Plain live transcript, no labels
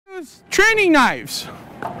use training knives.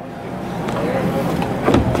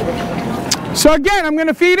 So again, I'm going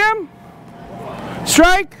to feed him.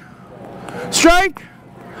 Strike, strike,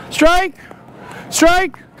 strike,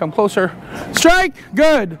 strike. Come closer. Strike,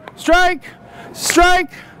 good. Strike,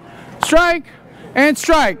 strike, strike, and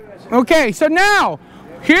strike. Okay, so now,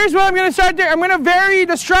 here's what I'm going to start doing. I'm going to vary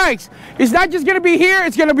the strikes. It's not just going to be here,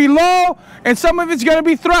 it's going to be low, and some of it's going to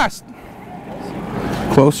be thrust.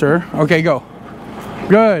 Closer. Okay, go.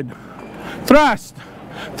 Good. Thrust,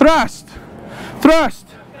 thrust, thrust,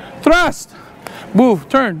 thrust. Move,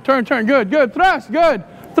 turn, turn, turn. Good, good. Thrust, good.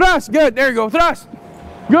 Thrust, good. There you go. Thrust.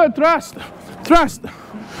 Good. Thrust, thrust.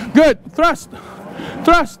 Good. Thrust,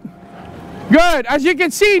 thrust. Good. As you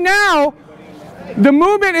can see now, the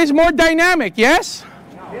movement is more dynamic, yes?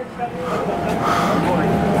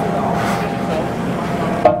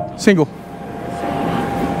 Single.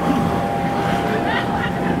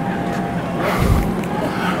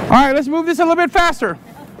 All right, let's move this a little bit faster.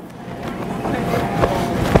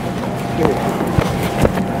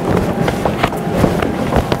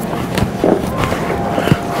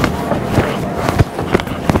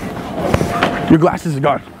 Your glasses are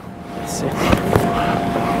gone.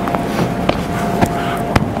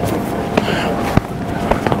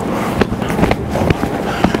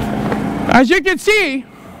 As you can see,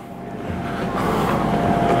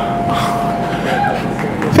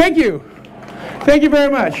 thank you. Thank you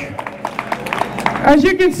very much. As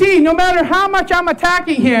you can see, no matter how much I'm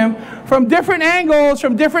attacking him from different angles,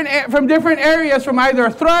 from different areas, from either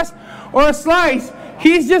a thrust or a slice,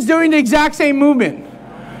 he's just doing the exact same movement.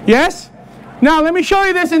 Yes? Now let me show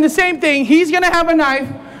you this in the same thing. He's going to have a knife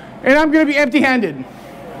and I'm going to be empty-handed.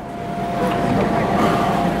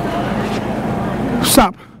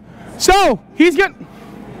 Stop. So he's going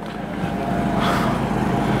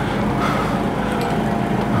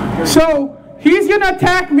to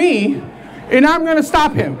attack me and I'm going to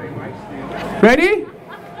stop him. Ready?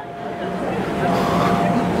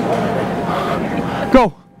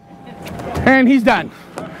 Go. And he's done.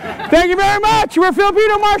 Thank you very much. We're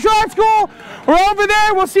Filipino Martial Arts School. We're over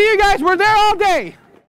there. We'll see you guys. We're there all day.